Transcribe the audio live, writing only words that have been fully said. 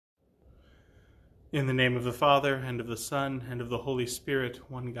In the name of the Father, and of the Son, and of the Holy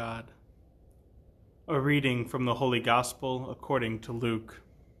Spirit, one God. A reading from the Holy Gospel according to Luke.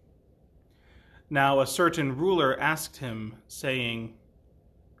 Now a certain ruler asked him, saying,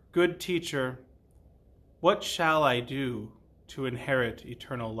 "Good teacher, what shall I do to inherit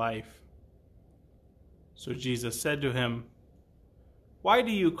eternal life?" So Jesus said to him, "Why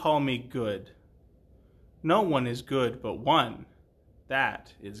do you call me good? No one is good but one,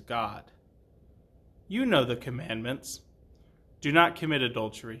 that is God. You know the commandments. Do not commit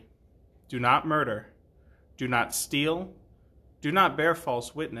adultery. Do not murder. Do not steal. Do not bear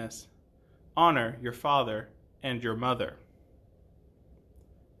false witness. Honor your father and your mother."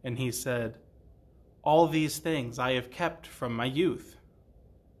 And he said, "All these things I have kept from my youth."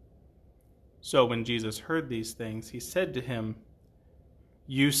 So when Jesus heard these things, he said to him,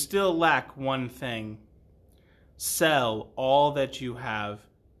 "You still lack one thing. Sell all that you have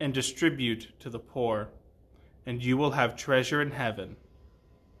and distribute to the poor, and you will have treasure in heaven.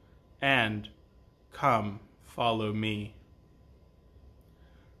 And come, follow me."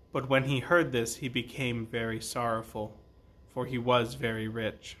 But when he heard this, he became very sorrowful, for he was very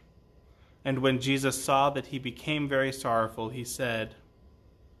rich. And when Jesus saw that he became very sorrowful, he said,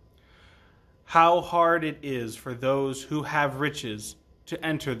 "How hard it is for those who have riches to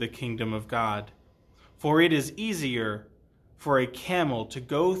enter the kingdom of God. For it is easier for a camel to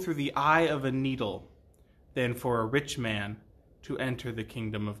go through the eye of a needle than for a rich man to enter the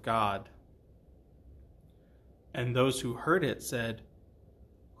kingdom of God." And those who heard it said,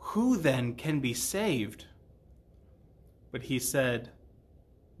 "Who then can be saved?" But he said,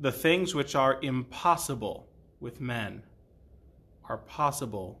 "The things which are impossible with men are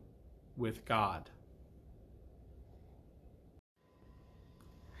possible with God."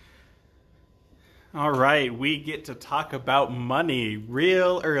 All right, we get to talk about money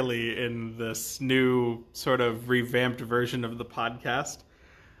real early in this new sort of revamped version of the podcast.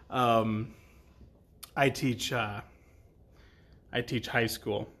 I teach high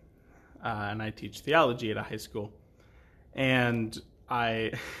school, and I teach theology at a high school. And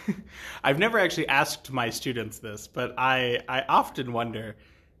I've never actually asked my students this, but I often wonder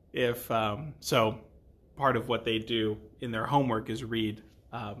if so part of what they do in their homework is read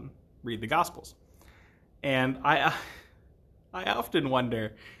the Gospels. And I often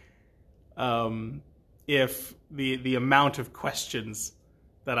wonder if the amount of questions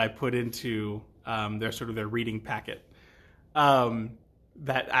that I put into their reading packet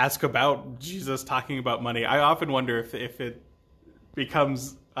that ask about Jesus talking about money, I often wonder if it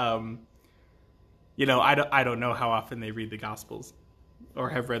becomes I don't know how often they read the Gospels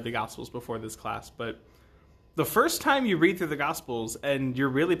or have read the Gospels before this class, but the first time you read through the Gospels and you're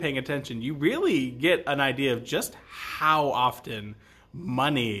really paying attention, you really get an idea of just how often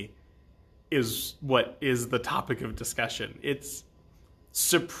money is what is the topic of discussion. It's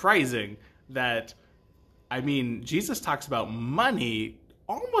surprising that, Jesus talks about money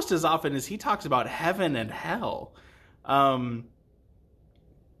almost as often as he talks about heaven and hell.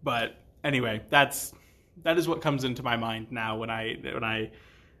 But anyway, that is what comes into my mind now when I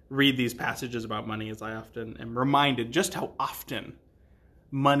read these passages about money, as I often am reminded just how often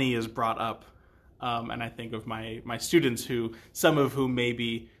money is brought up. And I think of my students, some of whom may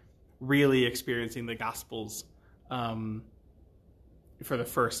be really experiencing the Gospels for the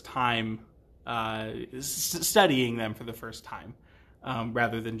first time, studying them for the first time,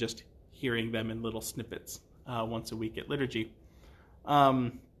 rather than just hearing them in little snippets once a week at liturgy.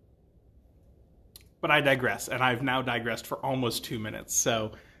 But I digress, and I've now digressed for almost 2 minutes,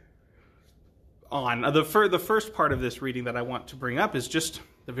 so the first part of this reading that I want to bring up is just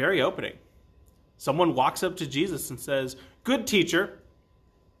the very opening. Someone walks up to Jesus and says, "Good teacher,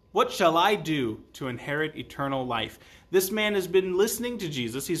 what shall I do to inherit eternal life?" This man has been listening to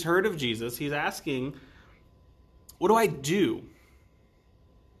Jesus. He's heard of Jesus. He's asking, what do I do?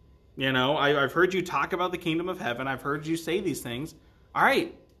 I've heard you talk about the kingdom of heaven. I've heard you say these things. All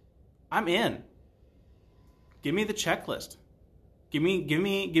right, I'm in. Give me the checklist. Give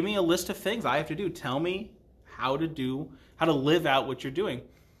me a list of things I have to do. Tell me how to live out what you're doing.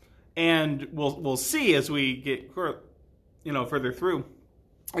 And we'll see as we get further through.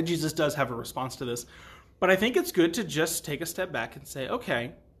 And Jesus does have a response to this. But I think it's good to just take a step back and say,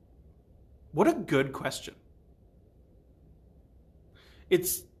 okay, what a good question.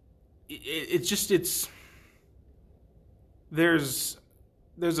 There's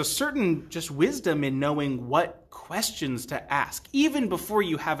a certain just wisdom in knowing what questions to ask, even before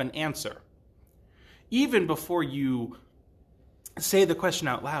you have an answer, even before you say the question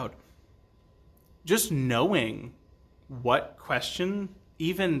out loud. Just knowing what question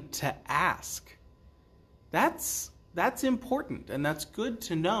even to ask That's important, and that's good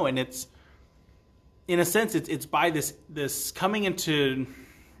to know. And it's, in a sense, it's by this coming into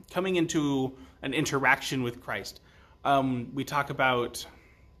an interaction with Christ. We talk about,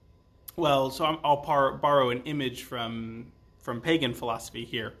 so I'll borrow an image from pagan philosophy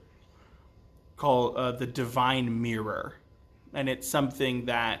here, called the divine mirror, and it's something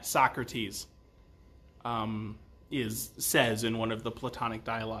that Socrates says in one of the Platonic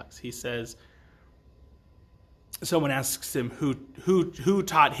dialogues. He says, someone asks him who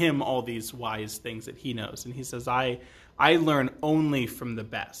taught him all these wise things that he knows, and he says, I learn only from the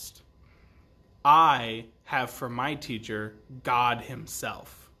best. I have for my teacher God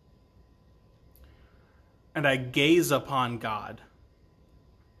himself, and I gaze upon God,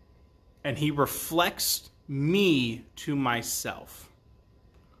 and he reflects me to myself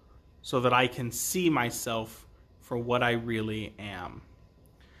so that I can see myself for what I really am.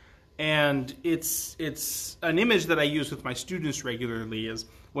 And it's an image that I use with my students regularly. Is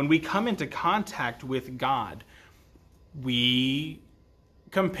when we come into contact with God, we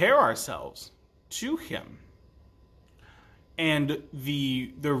compare ourselves to him. And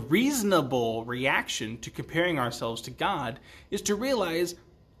the reasonable reaction to comparing ourselves to God is to realize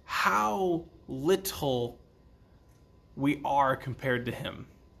how little we are compared to him,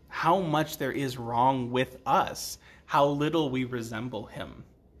 how much there is wrong with us, how little we resemble him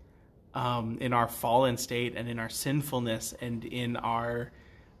in our fallen state and in our sinfulness and in our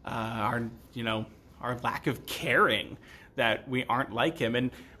lack of caring, that we aren't like him.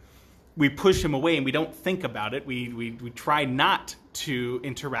 And we push him away and we don't think about it. We try not to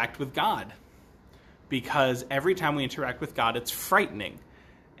interact with God, because every time we interact with God, it's frightening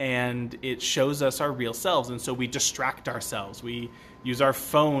and it shows us our real selves. And so we distract ourselves. We use our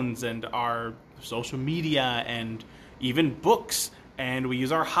phones and our social media and even books, and we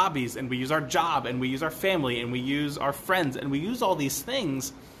use our hobbies, and we use our job, and we use our family, and we use our friends, and we use all these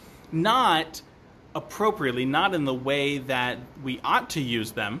things not appropriately, not in the way that we ought to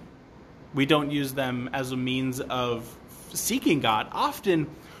use them. We don't use them as a means of seeking God. Often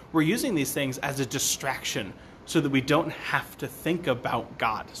we're using these things as a distraction so that we don't have to think about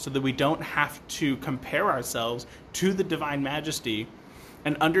God, so that we don't have to compare ourselves to the divine majesty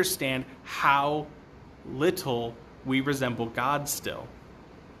and understand how little we resemble God still.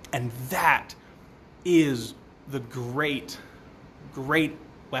 And that is the great, great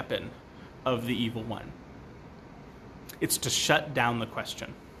weapon of the evil one. It's to shut down the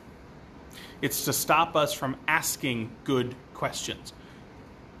question. It's to stop us from asking good questions.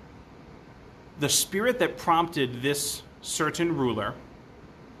 The spirit that prompted this certain ruler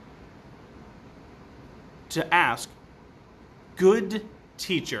to ask, good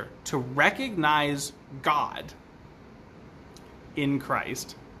teacher, to recognize God in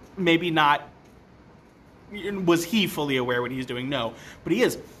Christ, maybe not, was he fully aware what he's doing? No, but he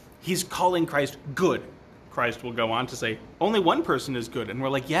is. He's calling Christ good. Christ will go on to say, only one person is good. And we're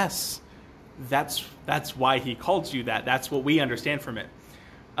like, yes, that's why he calls you that. That's what we understand from it.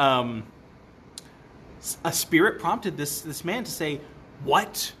 A spirit prompted this man to say,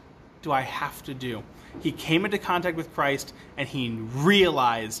 what do I have to do? He came into contact with Christ and he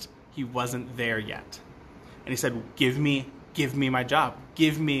realized he wasn't there yet. And he said, give me my job.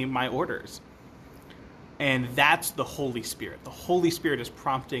 Give me my orders. And that's the Holy Spirit. The Holy Spirit is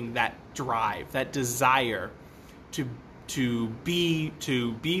prompting that drive, that desire to be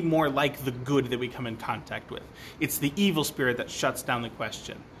more like the good that we come in contact with. It's the evil spirit that shuts down the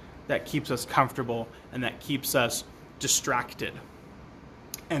question, that keeps us comfortable, and that keeps us distracted.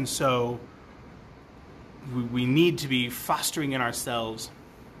 And so we need to be fostering in ourselves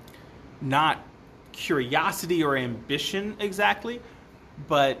not curiosity or ambition exactly,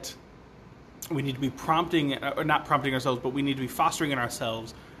 but we need to be not prompting ourselves, but we need to be fostering in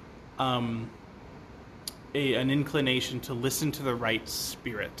ourselves an inclination to listen to the right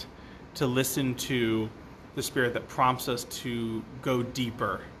spirit, to listen to the spirit that prompts us to go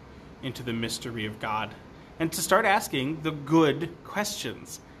deeper into the mystery of God, and to start asking the good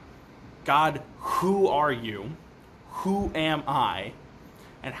questions. God, who are you? Who am I?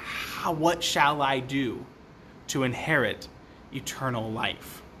 And what shall I do to inherit eternal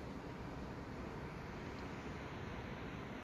life?